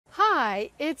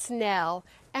Hi, it's Nell,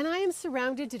 and I am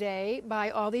surrounded today by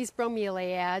all these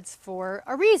bromeliads for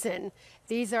a reason.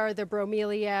 These are the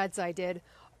bromeliads I did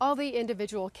all the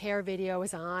individual care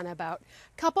videos on about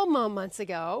a couple months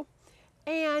ago,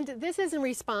 and this is in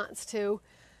response to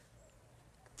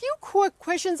a few quick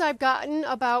questions I've gotten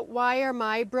about why are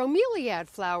my bromeliad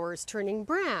flowers turning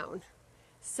brown.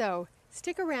 So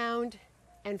stick around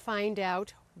and find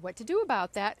out what to do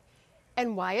about that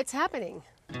and why it's happening.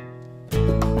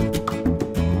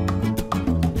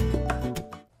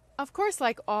 Of course,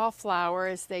 like all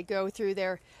flowers, they go through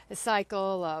their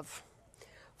cycle of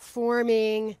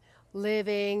forming,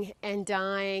 living, and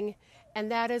dying,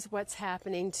 and that is what's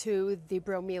happening to the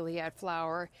bromeliad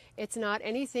flower. It's not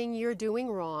anything you're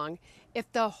doing wrong.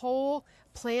 If the whole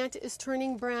plant is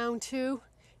turning brown too,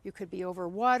 you could be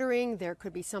overwatering, there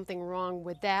could be something wrong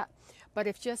with that. But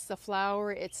if just the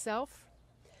flower itself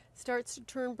starts to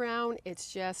turn brown,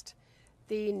 it's just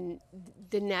the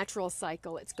natural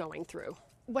cycle it's going through.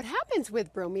 What happens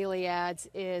with bromeliads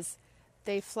is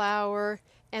they flower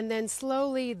and then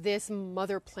slowly this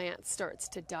mother plant starts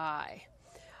to die.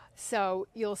 So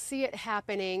you'll see it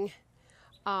happening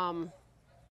not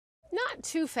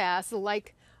too fast,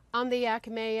 like on the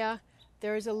Acmea.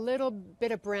 There's a little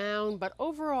bit of brown, but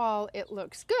overall it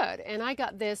looks good. And I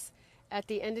got this at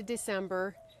the end of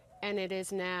December, and it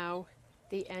is now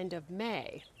the end of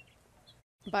May.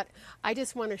 But I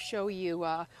just want to show you,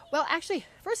 well, actually,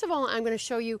 first of all, I'm going to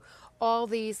show you all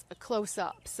these close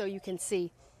up so you can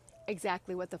see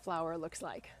exactly what the flower looks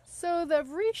like. So the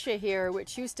Vrisha here,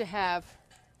 which used to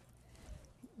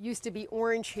be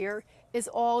orange here, is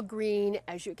all green,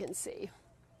 as you can see.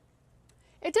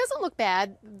 It doesn't look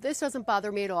bad. This doesn't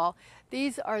bother me at all.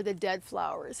 These are the dead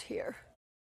flowers here.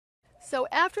 So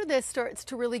after this starts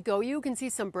to really go, you can see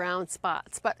some brown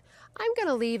spots, but I'm going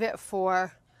to leave it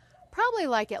for probably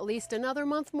like at least another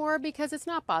month more because it's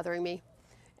not bothering me.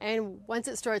 And once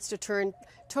it starts to turn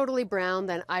totally brown,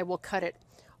 then I will cut it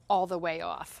all the way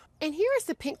off. And here's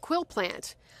the pink quill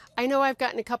plant. I know I've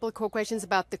gotten a couple of cool questions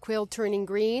about the quill turning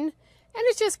green, and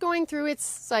it's just going through its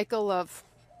cycle of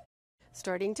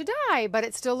starting to die, but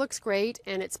it still looks great,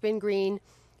 and it's been green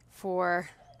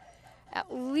for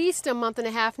at least a month and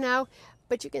a half now.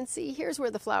 But you can see here's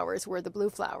where the flowers were, the blue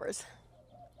flowers.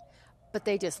 But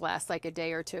they just last like a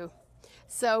day or two.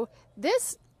 So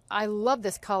this, I love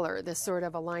this color, this sort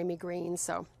of a limey green,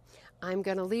 so I'm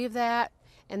going to leave that.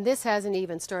 And this hasn't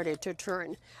even started to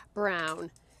turn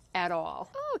brown at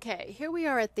all. Okay, here we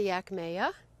are at the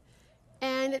Acmea,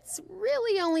 and it's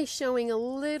really only showing a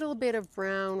little bit of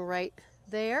brown right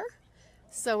there.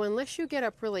 So unless you get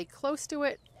up really close to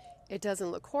it, it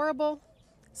doesn't look horrible.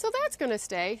 So that's going to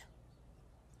stay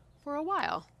for a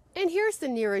while. And here's the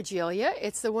Nerogelia.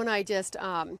 It's the one I just,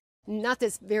 not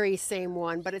this very same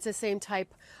one, but it's the same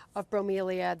type of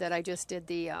bromeliad that I just did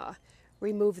the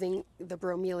removing the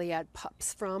bromeliad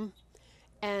pups from.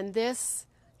 And this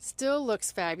still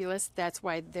looks fabulous. That's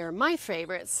why they're my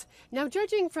favorites. Now,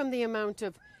 judging from the amount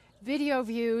of video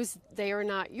views, they are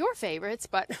not your favorites,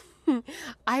 but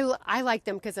I like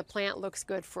them because the plant looks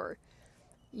good for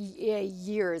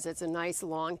years. It's a nice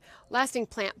long lasting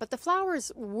plant, but the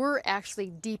flowers were actually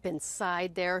deep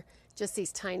inside there, just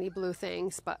these tiny blue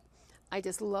things. But I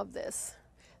just love this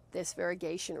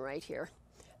variegation right here,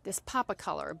 this papa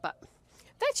color. But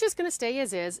that's just going to stay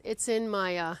as is. It's in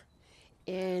my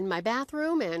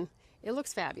bathroom, and it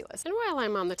looks fabulous. And while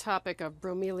I'm on the topic of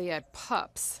bromeliad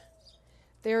pups,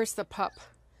 there's the pup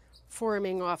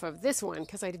forming off of this one,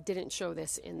 because I didn't show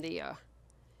this in the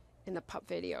pup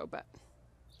video, but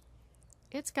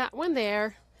it's got one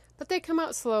there, but they come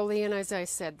out slowly, and as I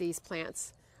said, these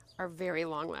plants are very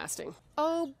long lasting.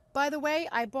 Oh, by the way,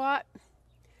 I bought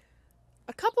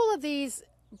a couple of these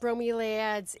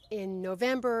bromeliads in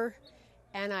November,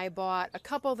 and I bought a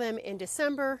couple of them in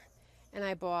December, and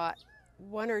I bought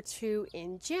one or two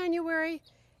in January,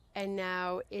 and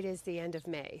now it is the end of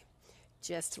May,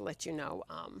 just to let you know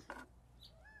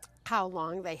how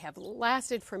long they have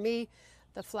lasted. For me,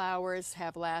 the flowers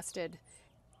have lasted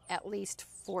at least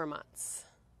 4 months.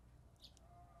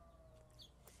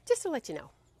 Just to let you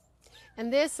know.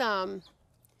 And this,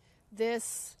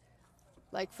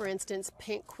 like for instance,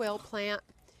 pink quill plant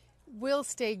will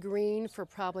stay green for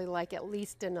probably like at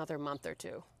least another month or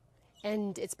two.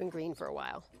 And it's been green for a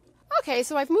while. Okay,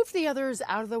 so I've moved the others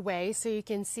out of the way so you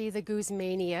can see the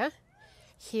Guzmania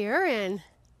here, and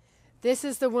this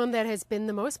is the one that has been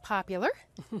the most popular.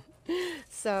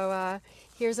 So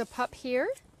here's a pup here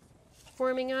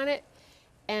forming on it,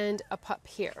 and a pup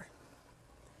here.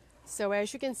 So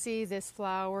as you can see, this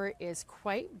flower is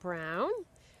quite brown.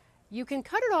 You can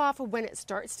cut it off when it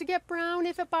starts to get brown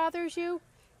if it bothers you.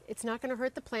 it's not going to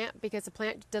hurt the plant because the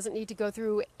plant doesn't need to go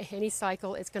through any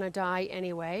cycle. It's going to die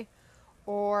anyway.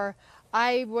 Or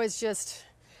I was just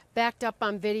backed up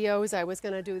on videos. I was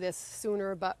going to do this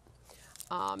sooner, but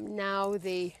now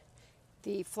the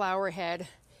flower head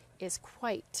is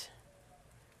quite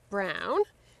brown.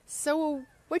 So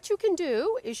what you can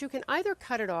do is you can either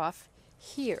cut it off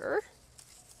here,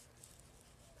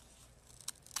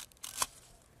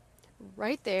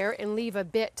 right there, and leave a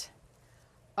bit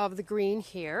of the green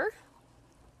here.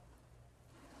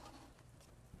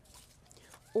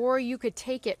 Or you could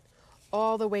take it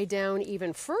all the way down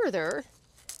even further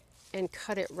and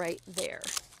cut it right there.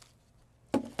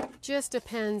 Just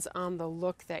depends on the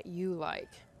look that you like.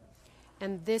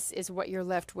 And this is what you're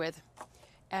left with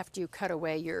after you cut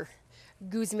away your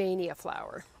Guzmania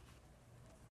flower.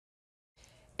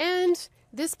 And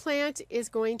this plant is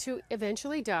going to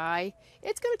eventually die.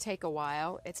 It's going to take a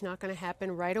while. It's not going to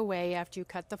happen right away after you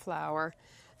cut the flower.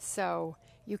 So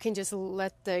you can just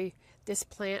let this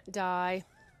plant die,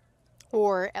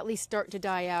 or at least start to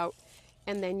die out,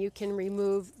 and then you can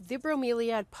remove the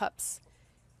bromeliad pups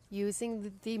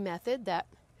using the method that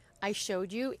I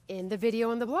showed you in the video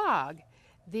on the blog.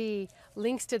 The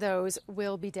links to those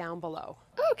will be down below.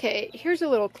 Okay, here's a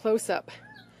little close-up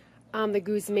on the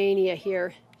Guzmania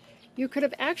here. You could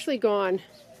have actually gone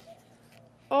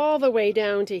all the way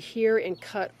down to here and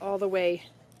cut all the way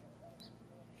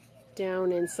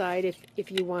down inside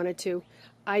if you wanted to.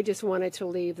 I just wanted to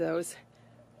leave those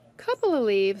couple of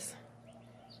leaves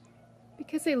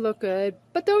because they look good,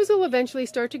 but those will eventually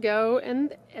start to go,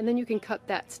 and then you can cut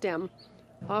that stem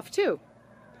off too.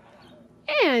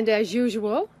 And as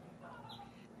usual,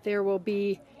 there will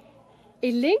be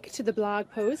a link to the blog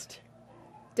post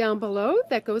down below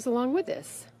that goes along with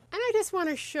this. And I just want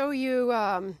to show you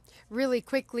really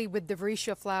quickly with the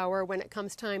Varisha flower, when it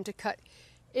comes time to cut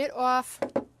it off,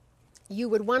 you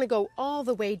would want to go all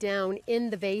the way down in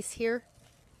the vase here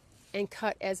and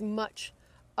cut as much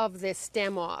of this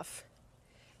stem off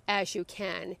as you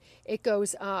can. It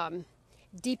goes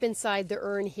deep inside the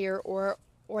urn here or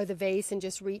the vase, and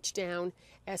just reach down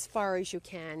as far as you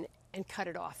can and cut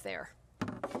it off there.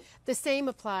 The same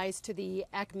applies to the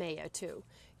Acmea too.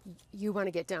 You want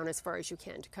to get down as far as you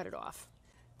can to cut it off.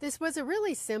 This was a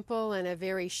really simple and a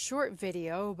very short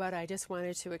video, but I just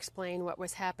wanted to explain what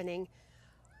was happening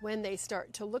when they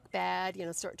start to look bad,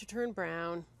 start to turn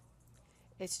brown.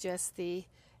 It's just the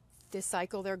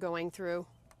cycle they're going through.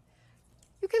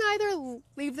 You can either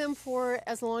leave them for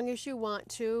as long as you want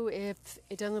to if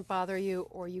it doesn't bother you,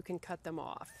 or you can cut them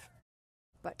off.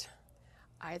 But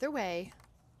either way,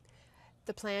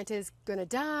 the plant is going to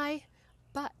die,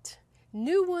 but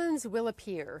new ones will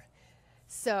appear.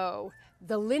 So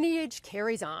the lineage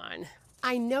carries on.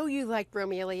 I know you like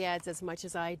bromeliads as much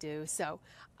as I do, so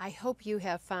I hope you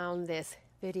have found this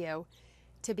video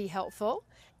to be helpful.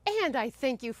 And I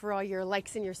thank you for all your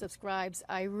likes and your subscribes.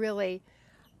 I really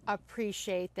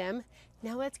appreciate them.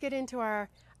 Now let's get into our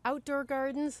outdoor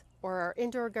gardens or our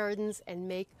indoor gardens and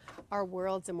make our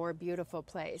worlds a more beautiful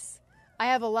place. I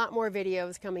have a lot more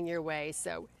videos coming your way,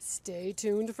 so stay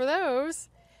tuned for those.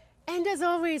 And as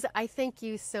always, I thank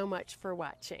you so much for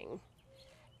watching.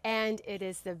 And it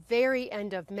is the very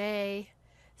end of May,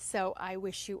 so I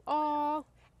wish you all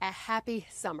a happy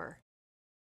summer.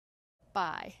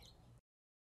 Bye.